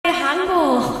한국.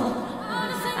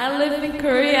 I live in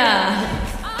Korea.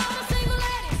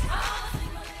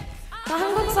 저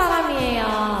한국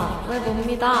사람이에요. 왜 못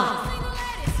믿어?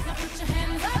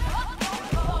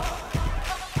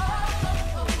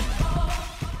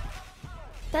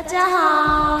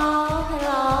 다자하오.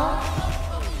 Hello.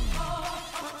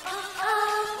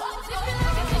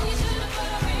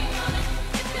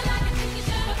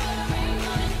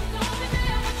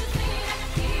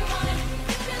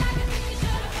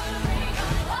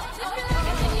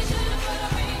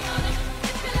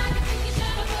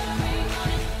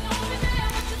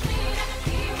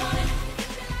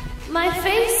 My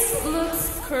face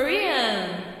looks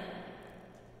Korean.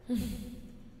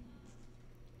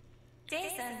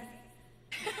 Jason.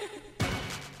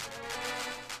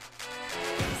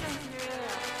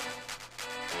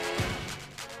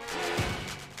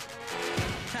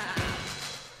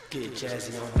 Get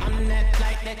jazzy on. I'm that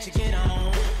flight that you get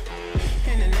on.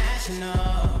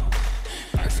 International.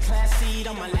 First class seat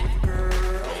on my lap,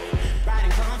 girl.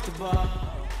 Riding comfortable.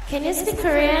 Can you speak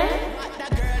Korean?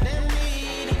 That girl them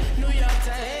need. New York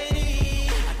to Haiti.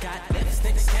 I got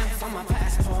lipstick stamps on my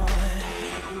passport.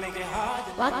 Make it hard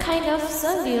to What kind of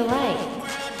song do you like?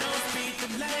 world don't speak the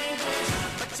language,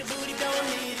 but your booty don't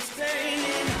need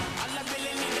explaining. All I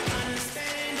really need to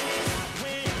understand is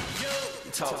when you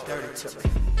talk dirty to me.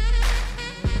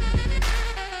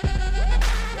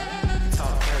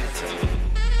 Talk dirty to me.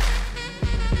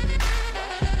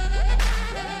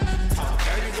 Talk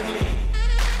dirty to me.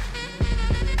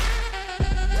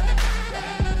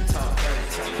 Talk dirty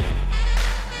to me.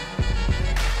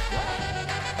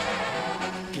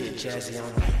 Get jazzy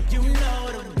on me. You know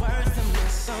the words of my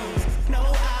songs. No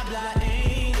habla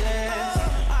English.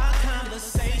 Our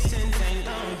conversations ain't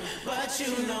long, but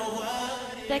you know what?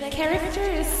 The character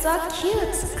is so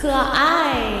cute.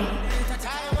 그아이.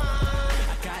 Taiwan.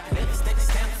 I got lipstick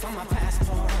stamps on my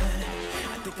passport.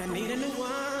 I think I need a new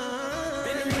one.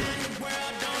 Been around the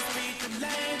world, don't speak the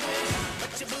language,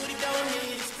 but your booty don't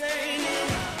need explaining.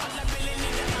 All I really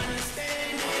need to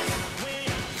understand is when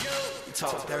you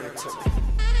talk dirty to me.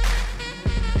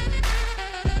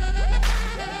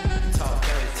 Talk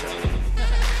dirty to me.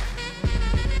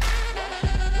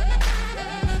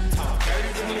 Talk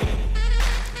dirty to me.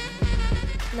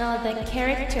 No, the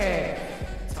character.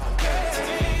 Talk dirty to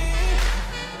me.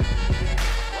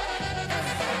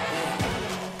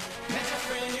 Met your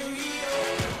friend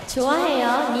Yu-Gi-Oh.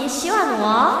 좋아해요. 니 시원워?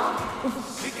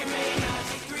 We can make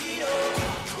magic 3-0.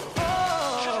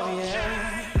 Oh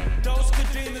yeah. Those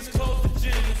cadenas close to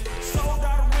genius. Sold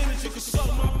out arenas, you can suck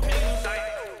my penis.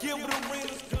 Give it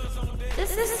arenas, guns on deck.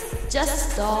 This is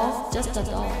just a doll. Just a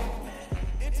doll.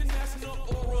 International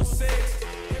oral sex.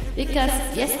 Because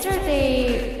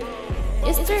yesterday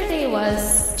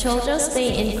was Children's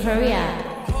Day in Korea.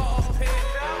 Anyway,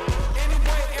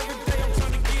 every day I'm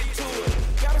trying to get to it.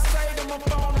 Gotta save them, I'm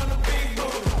phone on the big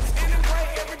booty. Anyway,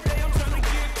 every day I'm trying to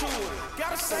get to it.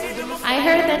 Gotta save them, I'm I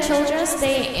heard that Children's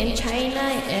Day in China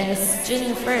is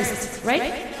June 1st,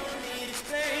 right?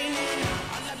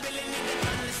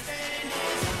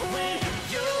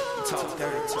 talk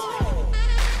dirty to me.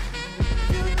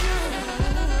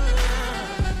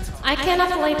 I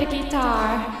cannot play the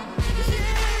guitar.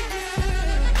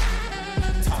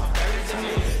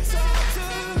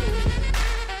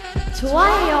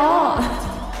 좋아요.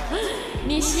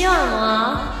 你希望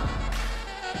吗？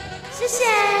谢谢。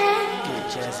 Get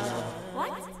jazzy on.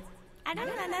 What? I don't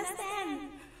understand.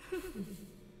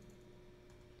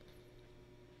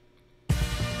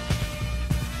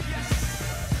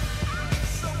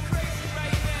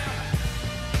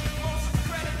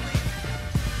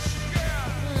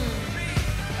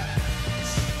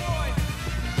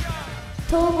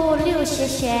 토보 6谢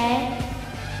谢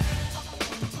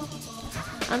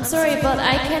I'm sorry, but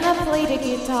I cannot play the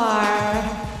guitar.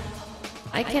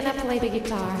 I cannot play the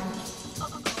guitar.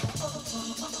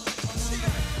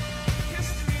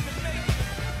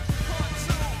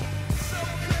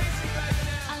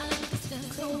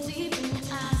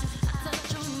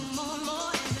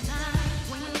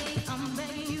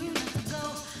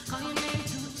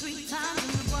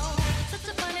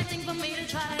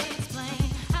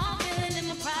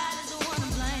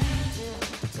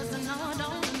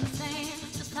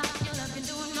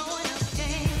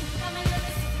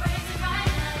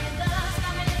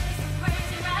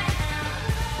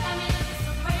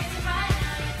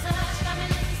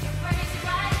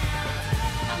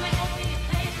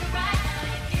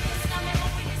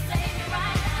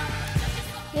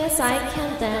 Yes, I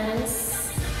can dance.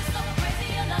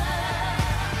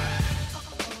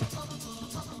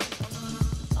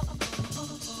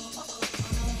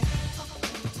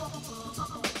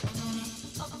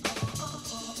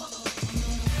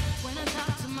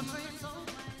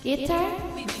 Guitar?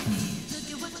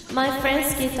 My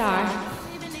friend's guitar.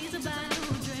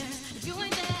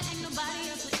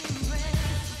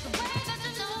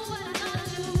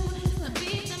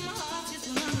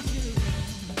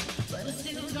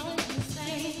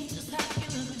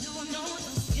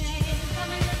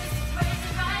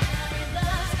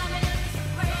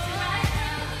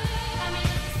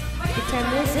 Guitar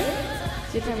music?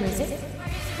 Guitar music?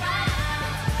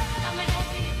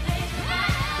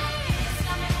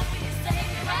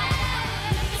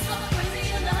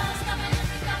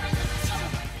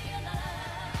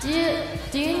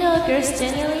 Do you know Girls'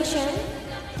 Generation?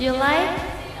 Do you like?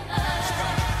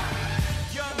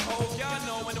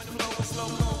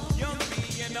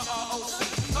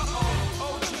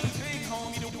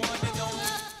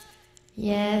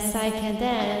 Yes, I can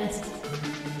dance.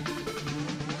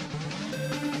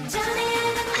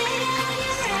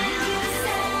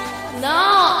 No,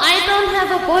 I don't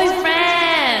have a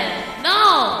boyfriend.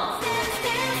 No.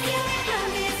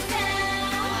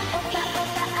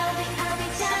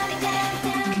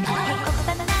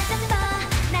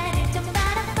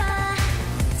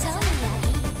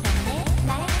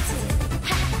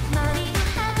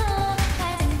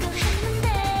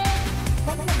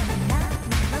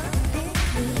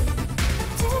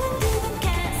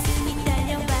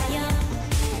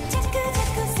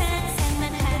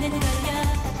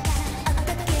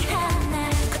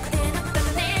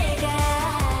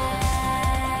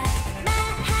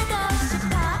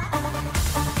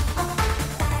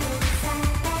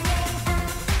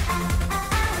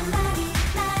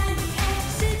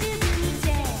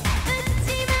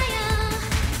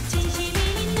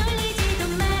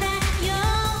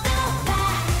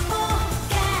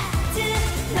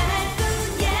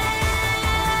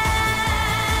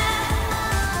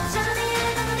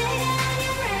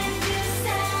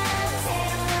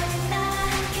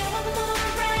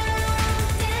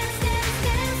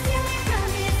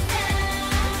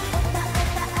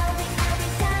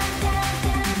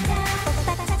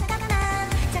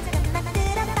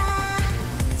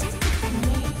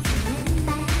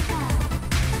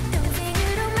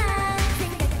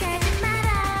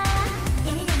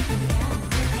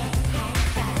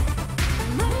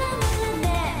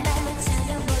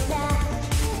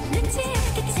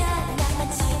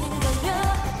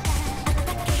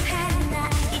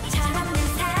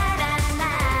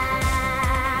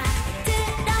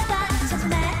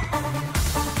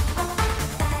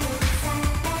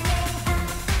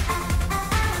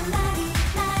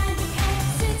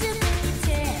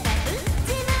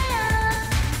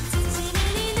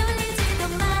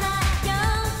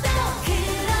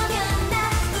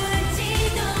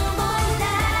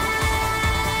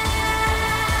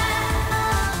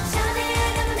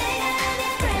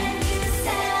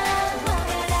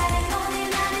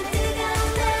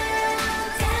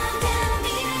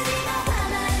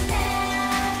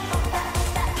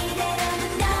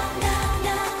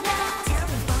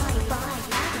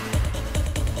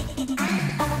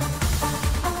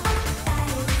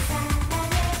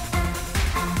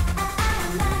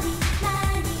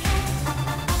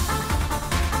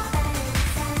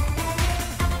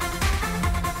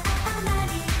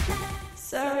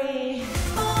 Sorry.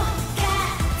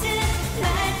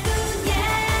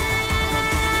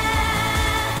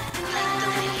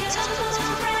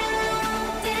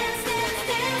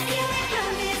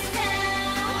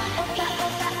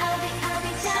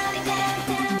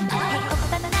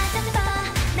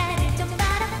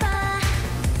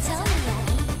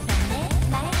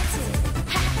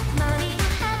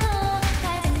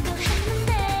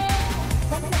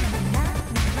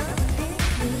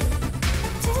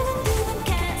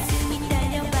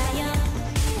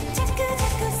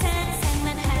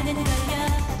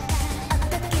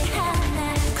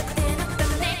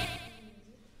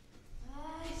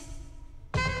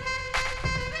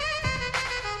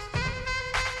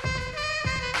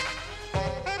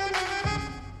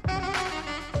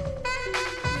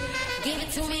 Give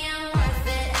it to me, I'm worth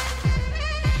it.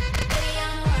 Baby,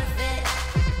 I'm worth it.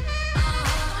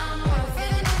 I'm worth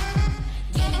it.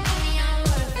 Give it to me, I'm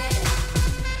worth it.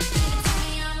 Give it to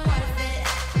me, I'm worth it.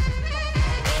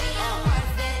 Baby, I'm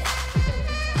worth it.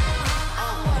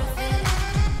 I'm worth it.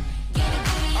 Give it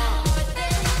to me, I'm worth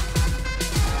it.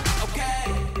 Okay,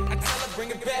 I tell her bring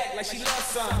it back like she loves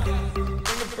something.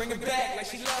 Bring it back like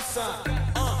she loves something.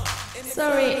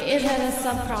 Sorry, it had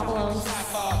some problems.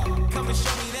 Come and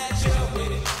show me that you're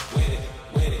with it.